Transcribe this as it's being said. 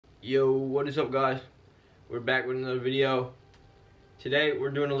Yo, what is up, guys? We're back with another video. Today we're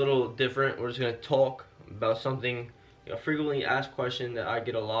doing a little different. We're just going to talk about something, a frequently asked question that I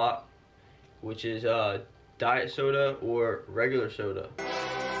get a lot, which is diet soda or regular soda.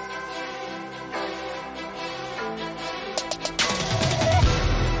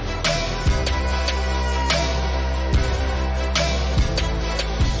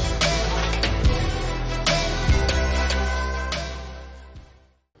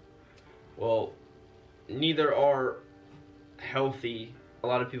 Well, neither are healthy. A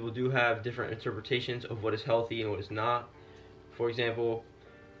lot of people do have different interpretations of what is healthy and what is not. For example,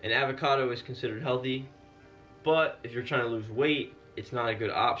 an avocado is considered healthy, but if you're trying to lose weight, it's not a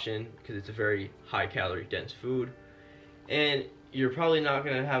good option because it's a very high calorie dense food. And you're probably not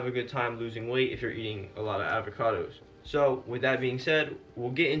going to have a good time losing weight if you're eating a lot of avocados. So with that being said,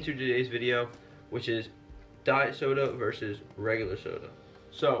 we'll get into today's video, which is diet soda versus regular soda.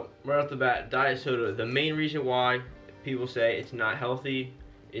 So, right off the bat, diet soda, the main reason why people say it's not healthy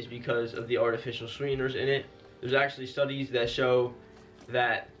is because of the artificial sweeteners in it. There's actually studies that show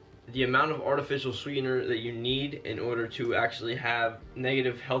that the amount of artificial sweetener that you need in order to actually have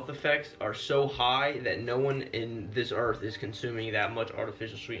negative health effects are so high that no one in this earth is consuming that much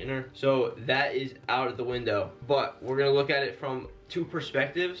artificial sweetener. So that is out of the window. But we're going to look at it from two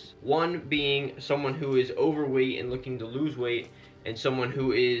perspectives. One being someone who is overweight and looking to lose weight, and someone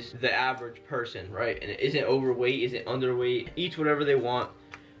who is the average person, right? And isn't overweight, isn't underweight, eats whatever they want,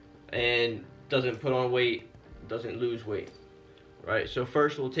 and doesn't put on weight, doesn't lose weight, right? So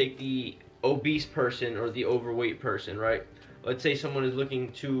first we'll take the obese person or the overweight person, right? Let's say someone is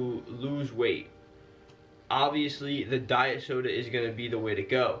looking to lose weight. Obviously, the diet soda is gonna be the way to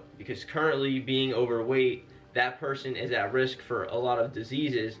go, because currently being overweight, that person is at risk for a lot of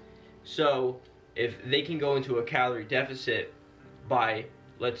diseases. So if they can go into a calorie deficit by,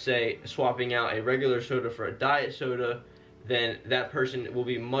 let's say, swapping out a regular soda for a diet soda, then that person will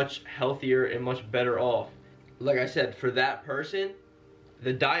be much healthier and much better off. Like I said, for that person,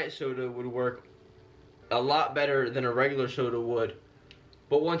 the diet soda would work a lot better than a regular soda would.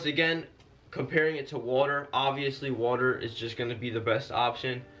 But once again, comparing it to water, obviously water is just going to be the best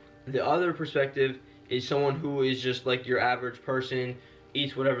option. The other perspective is someone who is just like your average person,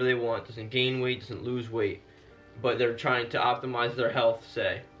 eats whatever they want, doesn't gain weight, doesn't lose weight, but they're trying to optimize their health,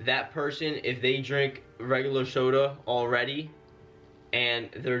 say. That person, if they drink regular soda already and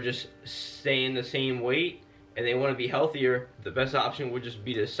they're just staying the same weight and they want to be healthier, the best option would just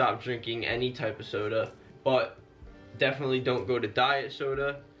be to stop drinking any type of soda. But definitely don't go to diet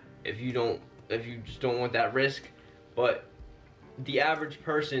soda if you just don't want that risk. But the average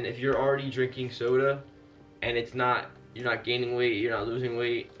person, if you're already drinking soda and you're not gaining weight, you're not losing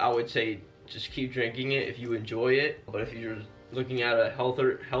weight, I would say just keep drinking it if you enjoy it. But if you're looking at a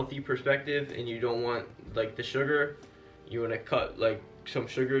healthy perspective and you don't want like the sugar, you want to cut like some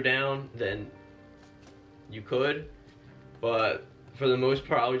sugar down, then you could. But for the most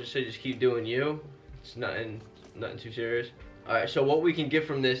part, I would just say just keep doing you. It's nothing too serious. Alright, so what we can get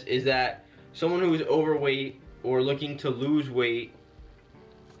from this is that someone who is overweight or looking to lose weight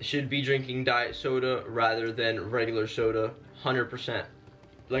should be drinking diet soda rather than regular soda, 100%.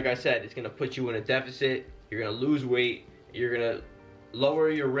 Like I said, it's going to put you in a deficit, you're going to lose weight, you're going to lower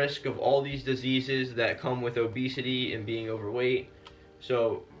your risk of all these diseases that come with obesity and being overweight.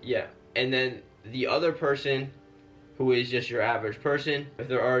 So yeah, and then the other person who is just your average person, if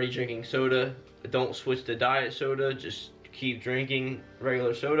they're already drinking soda, don't switch to diet soda, just keep drinking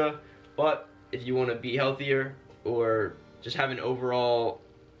regular soda. But if you want to be healthier or just have an overall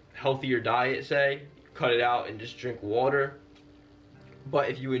healthier diet, say, cut it out and just drink water. But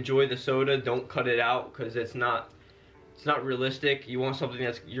if you enjoy the soda, don't cut it out because it's not realistic. You want something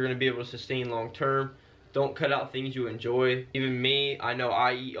that's you're going to be able to sustain long term. Don't cut out things you enjoy. Even me, I know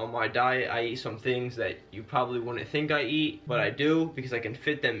I eat on my diet. I eat some things that you probably wouldn't think I eat, but I do because I can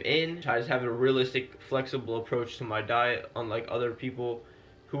fit them in. I just have a realistic, flexible approach to my diet, unlike other people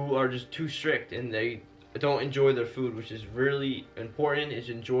who are just too strict and they don't enjoy their food, which is really important, is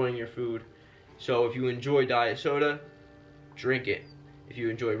enjoying your food. So if you enjoy diet soda, drink it. If you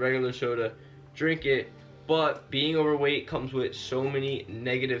enjoy regular soda, drink it. But being overweight comes with so many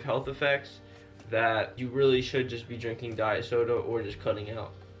negative health effects that you really should just be drinking diet soda or just cutting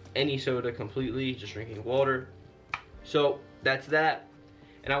out any soda completely, just drinking water. So that's that.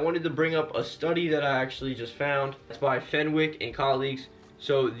 And I wanted to bring up a study that I actually just found. It's by Fenwick and colleagues.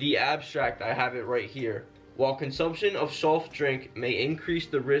 So the abstract, I have it right here. While consumption of soft drink may increase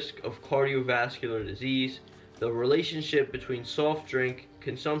the risk of cardiovascular disease, the relationship between soft drink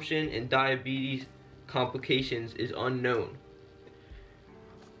consumption and diabetes complications is unknown.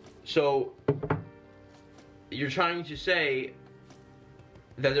 So you're trying to say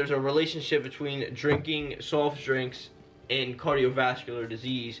that there's a relationship between drinking soft drinks and cardiovascular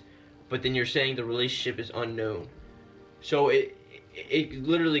disease, but then you're saying the relationship is unknown. So it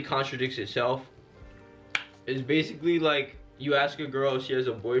literally contradicts itself. It's basically like you ask a girl if she has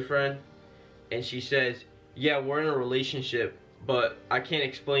a boyfriend, and she says, yeah, we're in a relationship, but I can't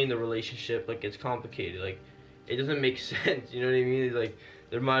explain the relationship, like it's complicated. Like, it doesn't make sense, you know what I mean? Like,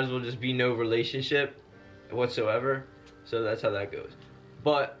 there might as well just be no relationship whatsoever. So that's how that goes.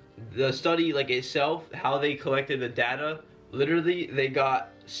 But the study, like itself, how they collected the data, literally they got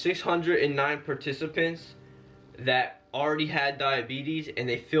 609 participants that already had diabetes, and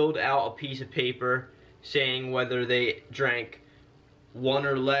they filled out a piece of paper saying whether they drank 1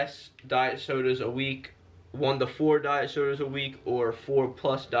 or less diet sodas a week, 1 to 4 diet sodas a week, or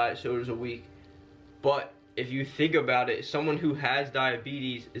 4+ diet sodas a week. But if you think about it, someone who has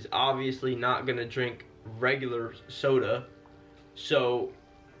diabetes is obviously not going to drink regular soda. So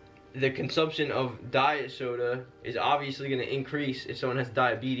the consumption of diet soda is obviously going to increase if someone has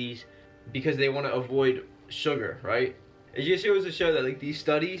diabetes, because they want to avoid sugar, right? It just goes to show that, like, these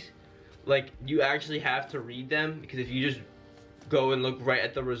studies, like, you actually have to read them, because if you just go and look right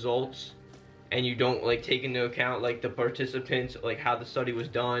at the results and you don't, like, take into account, like, the participants, like, how the study was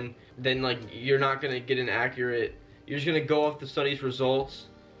done, then, like, you're not going to get an accurate, you're just going to go off the study's results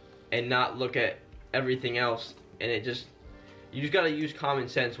and not look at everything else. And it just, you just got to use common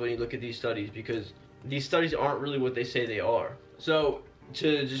sense when you look at these studies, because these studies aren't really what they say they are. So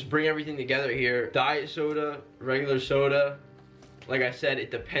to just bring everything together here, diet soda, regular soda, like I said,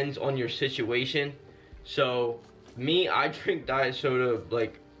 it depends on your situation. So me, I drink diet soda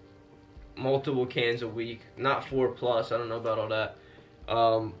like multiple cans a week, not 4+, I don't know about all that.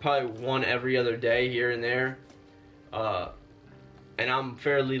 Probably 1 every other day here and there. And I'm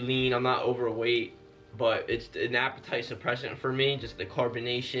fairly lean, I'm not overweight, but it's an appetite suppressant for me, just the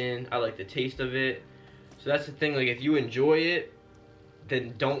carbonation. I like the taste of it. So that's the thing, like, if you enjoy it,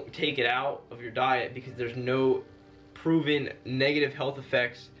 then don't take it out of your diet, because there's no proven negative health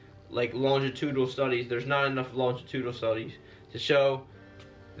effects, like longitudinal studies. There's not enough longitudinal studies to show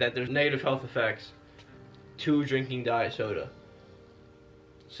that there's negative health effects to drinking diet soda.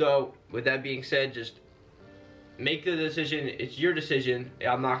 So with that being said, just make the decision. It's your decision.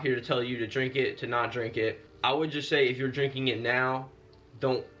 I'm not here to tell you to drink it, to not drink it. I would just say, if you're drinking it now,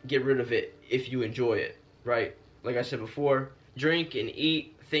 don't get rid of it if you enjoy it, right? Like I said before, drink and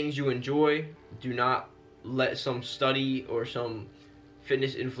eat things you enjoy. Do not let some study or some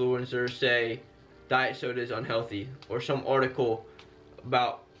fitness influencer say diet soda is unhealthy, or some article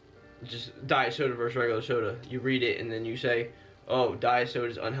about just diet soda versus regular soda. You read it and then you say, oh, diet soda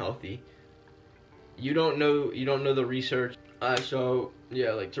is unhealthy. You don't know the research. So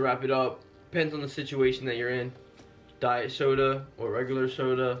yeah, like, to wrap it up, depends on the situation that you're in. Diet soda or regular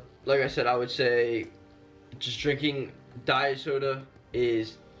soda. Like I said, I would say just drinking diet soda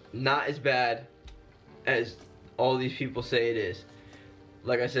is not as bad as all these people say it is.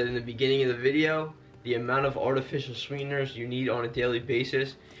 Like I said in the beginning of the video, the amount of artificial sweeteners you need on a daily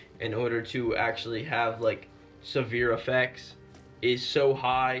basis in order to actually have, like, severe effects is so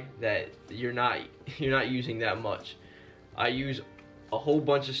high that you're not using that much. I use a whole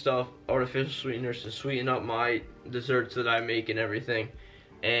bunch of stuff, artificial sweeteners, to sweeten up my desserts that I make and everything,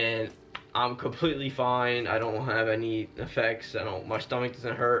 and I'm completely fine. I don't have any effects. My stomach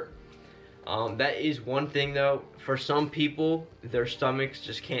doesn't hurt. That is one thing though, for some people, their stomachs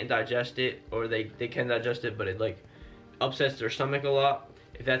just can't digest it, or they can digest it, but it, like, upsets their stomach a lot.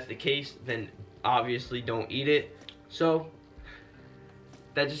 If that's the case, then obviously don't eat it. So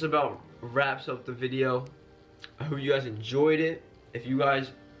that just about wraps up the video. I hope you guys enjoyed it. If you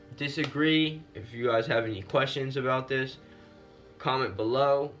guys disagree, if you guys have any questions about this, comment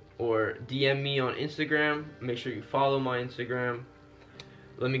below or DM me on Instagram. Make sure you follow my Instagram.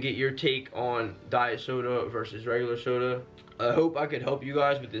 Let me get your take on diet soda versus regular soda. I hope I could help you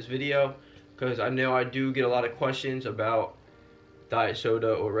guys with this video, because I know I do get a lot of questions about diet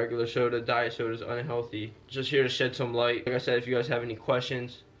soda or regular soda. Diet soda is unhealthy. Just here to shed some light. Like I said, if you guys have any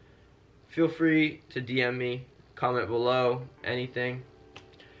questions, feel free to DM me, comment below, anything.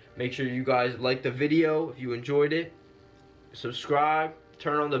 Make sure you guys like the video if you enjoyed it. Subscribe,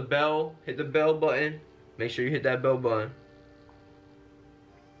 turn on the bell, hit the bell button. Make sure you hit that bell button.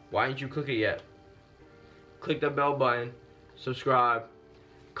 Why didn't you click it yet? Click that bell button, subscribe,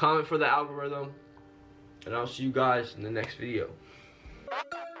 comment for the algorithm, and I'll see you guys in the next video.